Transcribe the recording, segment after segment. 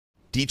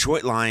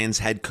Detroit Lions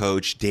head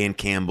coach Dan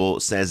Campbell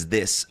says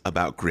this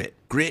about grit.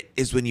 Grit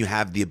is when you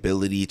have the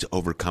ability to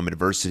overcome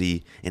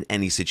adversity in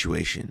any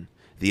situation,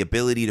 the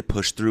ability to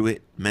push through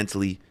it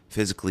mentally,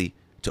 physically,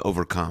 to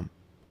overcome.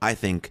 I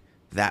think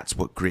that's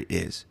what grit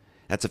is.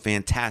 That's a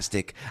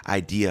fantastic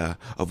idea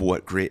of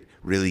what grit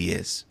really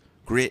is.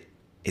 Grit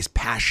is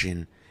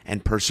passion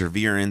and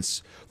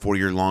perseverance for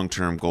your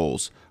long-term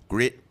goals.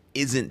 Grit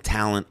isn't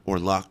talent or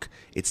luck.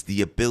 It's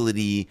the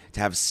ability to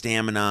have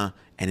stamina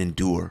and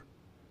endure.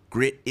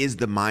 Grit is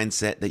the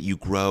mindset that you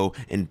grow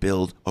and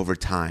build over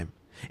time.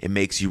 It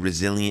makes you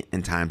resilient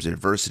in times of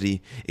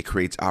adversity. It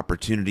creates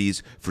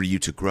opportunities for you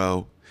to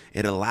grow.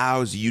 It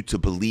allows you to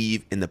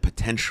believe in the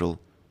potential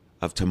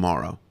of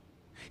tomorrow.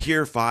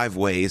 Here are 5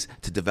 ways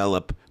to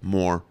develop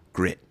more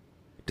grit.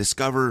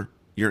 Discover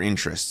your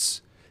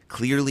interests.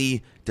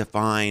 Clearly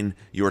define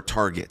your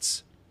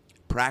targets.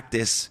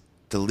 Practice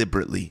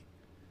deliberately.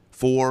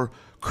 4,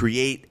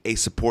 create a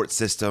support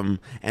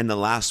system. And the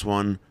last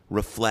one,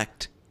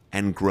 reflect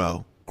and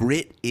grow.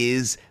 Grit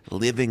is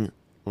living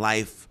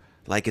life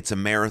like it's a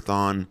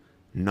marathon,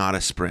 not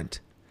a sprint.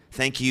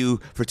 Thank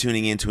you for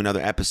tuning in to another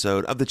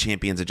episode of the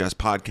Champions Adjust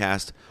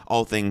podcast.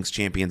 All things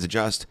Champions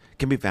Adjust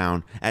can be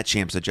found at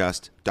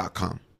champsadjust.com.